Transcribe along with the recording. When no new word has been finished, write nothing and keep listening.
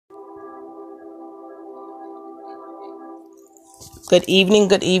Good evening,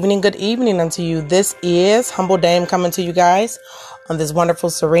 good evening, good evening unto you. This is Humble Dame coming to you guys on this wonderful,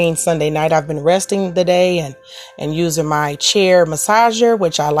 serene Sunday night. I've been resting the day and using my chair massager,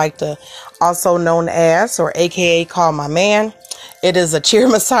 which I like to also known as, or AKA call my man. It is a chair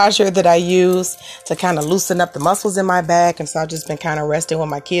massager that I use to kind of loosen up the muscles in my back. And so I've just been kind of resting with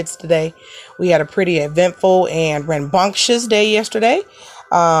my kids today. We had a pretty eventful and rambunctious day yesterday.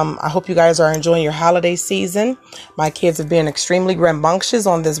 I hope you guys are enjoying your holiday season. My kids have been extremely rambunctious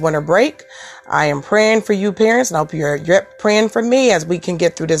on this winter break. I am praying for you parents, and I hope you're praying for me as we can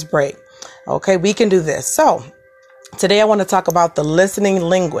get through this break. Okay, we can do this. So today I want to talk about the listening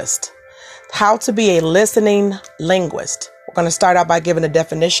linguist. How to be a listening linguist. We're going to start out by giving a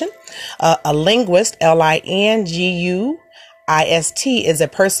definition. A linguist, linguist, is a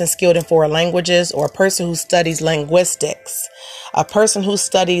person skilled in foreign languages, or a person who studies linguistics. A person who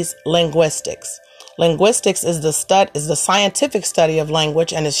studies linguistics. Linguistics is the scientific study of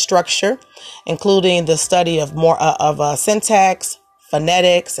language and its structure, including the study of syntax,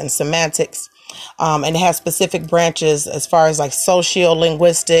 phonetics, and semantics. And it has specific branches as far as like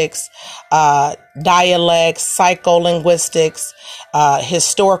sociolinguistics, dialects, psycholinguistics,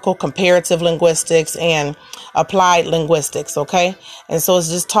 historical comparative linguistics, and applied linguistics. Okay. And so it's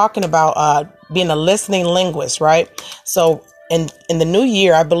just talking about being a listening linguist, right? So in the new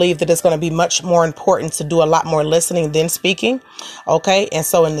year, I believe that it's going to be much more important to do a lot more listening than speaking. Okay. And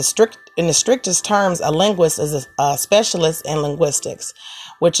so in the strictest terms, a linguist is a specialist in linguistics,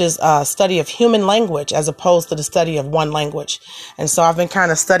 which is a study of human language as opposed to the study of one language. And so I've been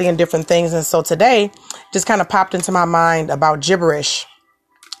kind of studying different things. And so today just kind of popped into my mind about gibberish.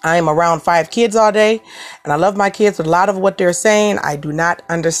 I am around 5 kids all day, and I love my kids, but a lot of what they're saying, I do not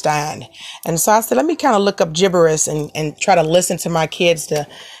understand. And so I said, let me kind of look up gibberish and try to listen to my kids to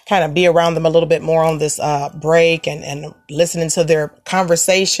kind of be around them a little bit more on this break and listening to their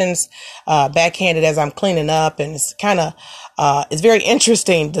conversations backhanded as I'm cleaning up. And it's kind of, it's very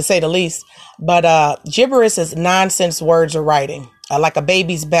interesting to say the least. But gibberish is nonsense words or writing, like a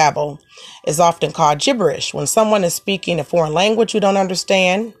baby's babble. Is often called gibberish. When someone is speaking a foreign language you don't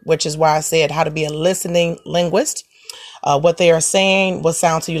understand, which is why I said how to be a listening linguist, what they are saying will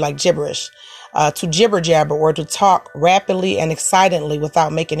sound to you like gibberish. To jibber jabber, or to talk rapidly and excitedly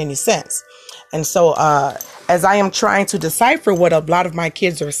without making any sense. And so as I am trying to decipher what a lot of my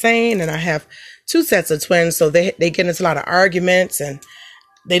kids are saying, and I have 2 sets of twins, so they get into a lot of arguments, and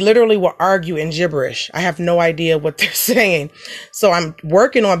they literally will argue in gibberish. I have no idea what they're saying. So I'm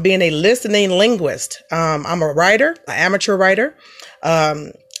working on being a listening linguist. I'm a writer, an amateur writer.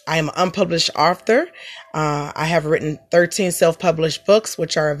 I am an unpublished author. I have written 13 self-published books,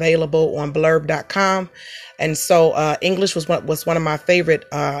 which are available on blurb.com. And so English was one of my favorite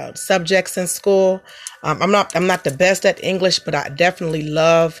subjects in school. I'm not the best at English, but I definitely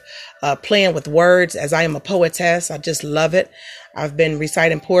love playing with words, as I am a poetess. I just love it. I've been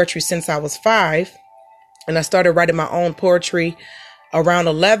reciting poetry since I was 5, and I started writing my own poetry around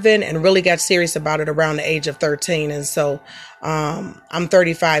 11 and really got serious about it around the age of 13. And so I'm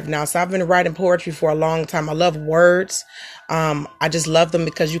 35 now, so I've been writing poetry for a long time. I love words. I just love them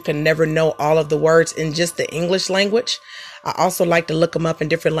because you can never know all of the words in just the English language. I also like to look them up in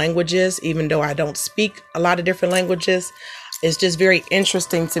different languages, even though I don't speak a lot of different languages. It's just very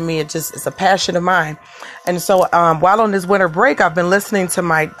interesting to me. It's a passion of mine. And so while on this winter break, I've been listening to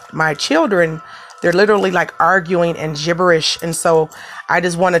my children. They're literally like arguing in gibberish. And so I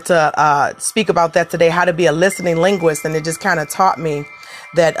just wanted to speak about that today, how to be a listening linguist. And it just kind of taught me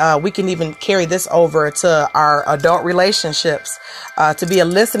that we can even carry this over to our adult relationships, to be a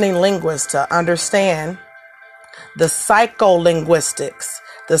listening linguist, to understand the psycholinguistics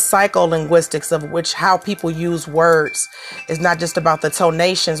of which how people use words is not just about the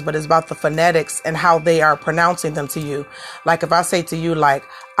tonations, but it's about the phonetics and how they are pronouncing them to you. Like if I say to you, like,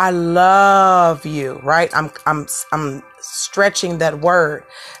 I love you, right? I'm stretching that word.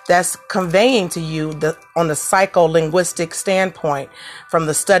 That's conveying to you on the psycholinguistic standpoint from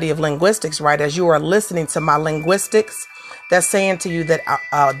the study of linguistics, right? As you are listening to my linguistics, that's saying to you that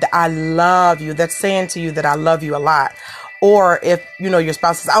I love you. That's saying to you that I love you a lot. Or if, your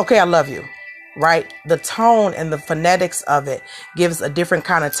spouse says, okay, I love you, right? The tone and the phonetics of it gives a different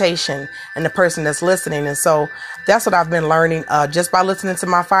connotation in the person that's listening. And so that's what I've been learning just by listening to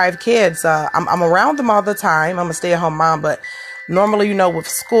my 5 kids. I'm around them all the time. I'm a stay-at-home mom, but normally, with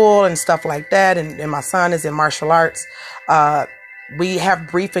school and stuff like that, and my son is in martial arts, we have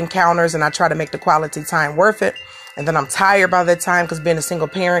brief encounters, and I try to make the quality time worth it. And then I'm tired by that time because being a single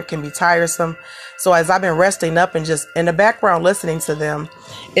parent can be tiresome. So as I've been resting up and just in the background listening to them,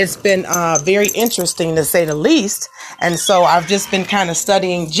 it's been very interesting to say the least. And so I've just been kind of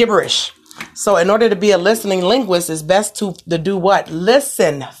studying gibberish. So in order to be a listening linguist, it's best to do what?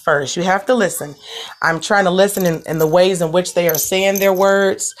 Listen first. You have to listen. I'm trying to listen in the ways in which they are saying their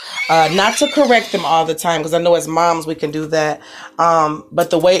words, not to correct them all the time, because I know as moms we can do that,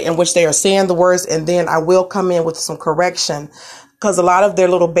 but the way in which they are saying the words, and then I will come in with some correction, because a lot of their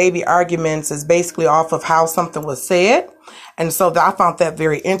little baby arguments is basically off of how something was said. And so I found that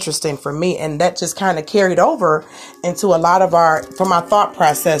very interesting for me. And that just kind of carried over into a lot of from our thought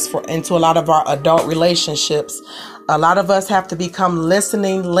process into a lot of our adult relationships. A lot of us have to become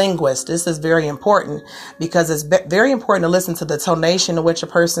listening linguists. This is very important because it's very important to listen to the tonation in which a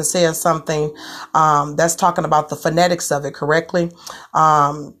person says something, that's talking about the phonetics of it correctly.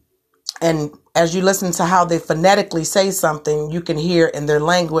 And as you listen to how they phonetically say something, you can hear in their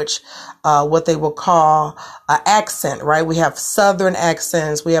language what they will call an accent, right? We have Southern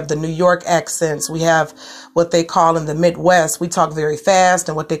accents. We have the New York accents. We have what they call in the Midwest. We talk very fast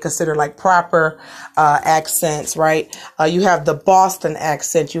and what they consider like proper accents, right? You have the Boston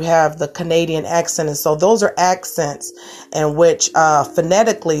accent. You have the Canadian accent. And so those are accents in which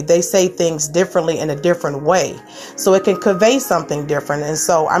phonetically they say things differently in a different way. So it can convey something different. And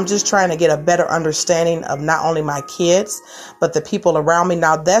so I'm just trying to get a better understanding of not only my kids, but the people around me.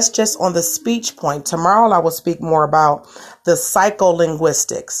 Now, that's just on the speech point. Tomorrow, I will speak more about the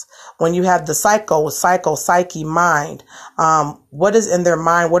psycholinguistics. When you have the psyche, mind, what is in their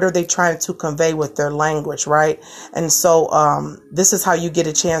mind? What are they trying to convey with their language, right? And so this is how you get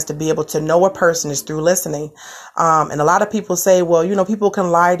a chance to be able to know a person is through listening. And a lot of people say, well, people can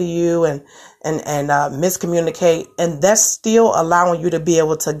lie to you and miscommunicate. And that's still allowing you to be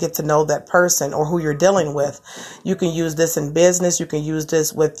able to get to know that person or who you're dealing with. You can use this in business. You can use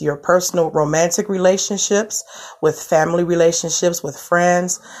this with your personal romantic relationships, with family relationships, with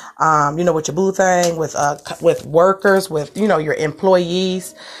friends, with your boo thing, with workers, with, your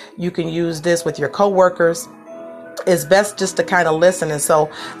employees. You can use this with your coworkers. It's best just to kind of listen. And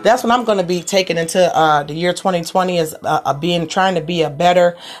so that's what I'm going to be taking into the year 2020 is trying to be a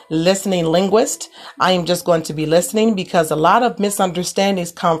better listening linguist. I am just going to be listening because a lot of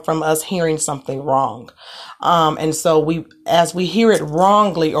misunderstandings come from us hearing something wrong. And so as we hear it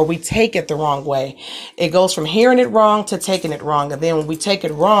wrongly or we take it the wrong way, it goes from hearing it wrong to taking it wrong. And then when we take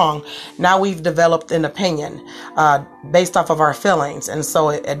it wrong, now we've developed an opinion, based off of our feelings. And so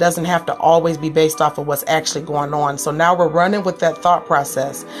it doesn't have to always be based off of what's actually going on. So now we're running with that thought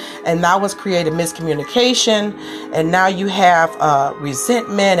process, and now it's created miscommunication. And now you have,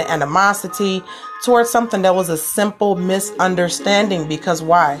 resentment and animosity towards something that was a simple misunderstanding. Because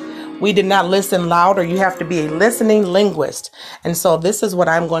why? We did not listen louder. You have to be a listening linguist. And so this is what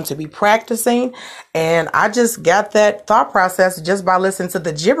I'm going to be practicing. And I just got that thought process just by listening to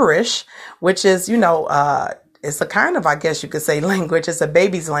the gibberish, which is, it's a kind of, I guess you could say, language. It's a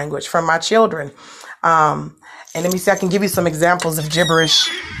baby's language from my children. And let me see, I can give you some examples of gibberish.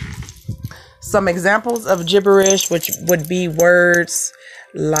 Some examples of gibberish, which would be words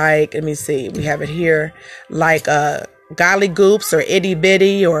like, let me see, we have it here, like, gollygoops or itty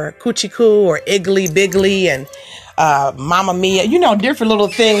bitty or coochie coo or iggly biggly and mama mia, different little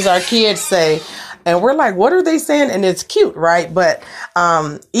things our kids say, and we're like, what are they saying? And it's cute, right? But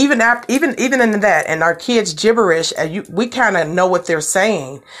even in that, and our kids gibberish, we kind of know what they're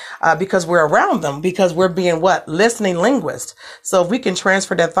saying because we're around them, because we're being listening linguists. So if we can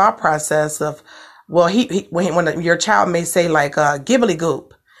transfer that thought process of, well, when your child may say like gibbly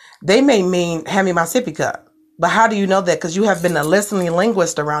goop, they may mean hand me my sippy cup. But how do you know that? Because you have been a listening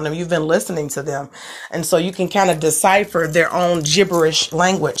linguist around them. You've been listening to them. And so you can kind of decipher their own gibberish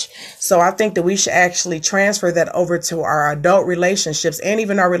language. So I think that we should actually transfer that over to our adult relationships and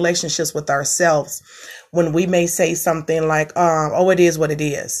even our relationships with ourselves, when we may say something like, it is what it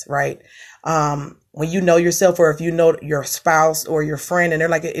is, right? When you know yourself, or if you know your spouse or your friend and they're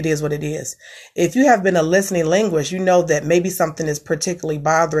like, it is what it is. If you have been a listening linguist, you know that maybe something is particularly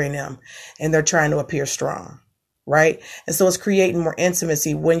bothering them and they're trying to appear strong. Right. And so it's creating more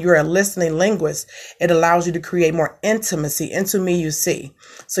intimacy. When you're a listening linguist, it allows you to create more intimacy. Into me, you see.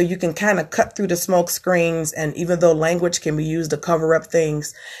 So you can kind of cut through the smoke screens. And even though language can be used to cover up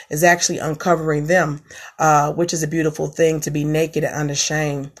things, is actually uncovering them, which is a beautiful thing, to be naked and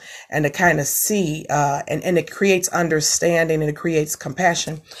unashamed and to kind of see. And it creates understanding and it creates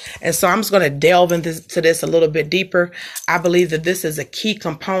compassion. And so I'm just going to delve into this a little bit deeper. I believe that this is a key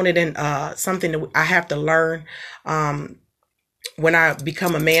component and something that I have to learn. when I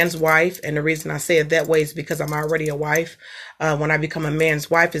become a man's wife, and the reason I say it that way is because I'm already a wife. When I become a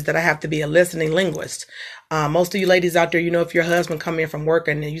man's wife is that I have to be a listening linguist. Most of you ladies out there, you know, if your husband come in from work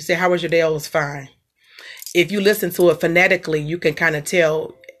and you say, how was your day? Oh, it was fine. If you listen to it phonetically, you can kind of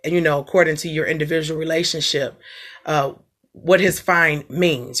tell, you know, according to your individual relationship, what his fine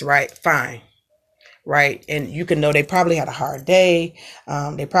means, right? Fine. Right. And you can know they probably had a hard day.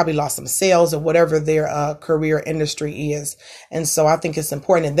 They probably lost some sales or whatever their career industry is. And so I think it's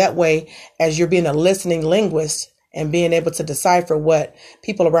important in that way, as you're being a listening linguist and being able to decipher what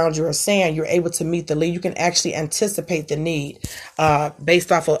people around you are saying, you're able to meet the need. You can actually anticipate the need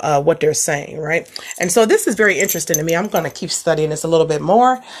based off of what they're saying. Right. And so this is very interesting to me. I'm going to keep studying this a little bit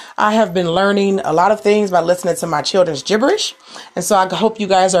more. I have been learning a lot of things by listening to my children's gibberish. And so I hope you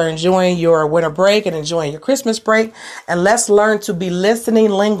guys are enjoying your winter break and enjoying your Christmas break. And let's learn to be listening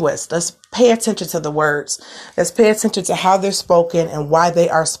linguists. Let's pay attention to the words. Let's pay attention to how they're spoken and why they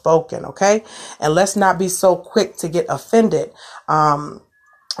are spoken. Okay. And let's not be so quick to get offended.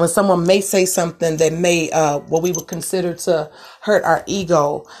 When someone may say something that may, what we would consider to hurt our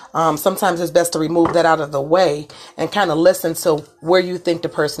ego, sometimes it's best to remove that out of the way and kind of listen to where you think the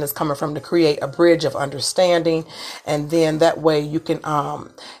person is coming from to create a bridge of understanding. And then that way you can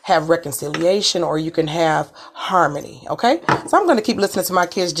have reconciliation, or you can have harmony. Okay. So I'm going to keep listening to my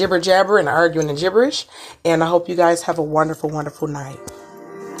kids jibber jabber and arguing in gibberish. And I hope you guys have a wonderful, wonderful night.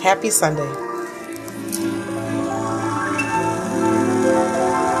 Happy Sunday.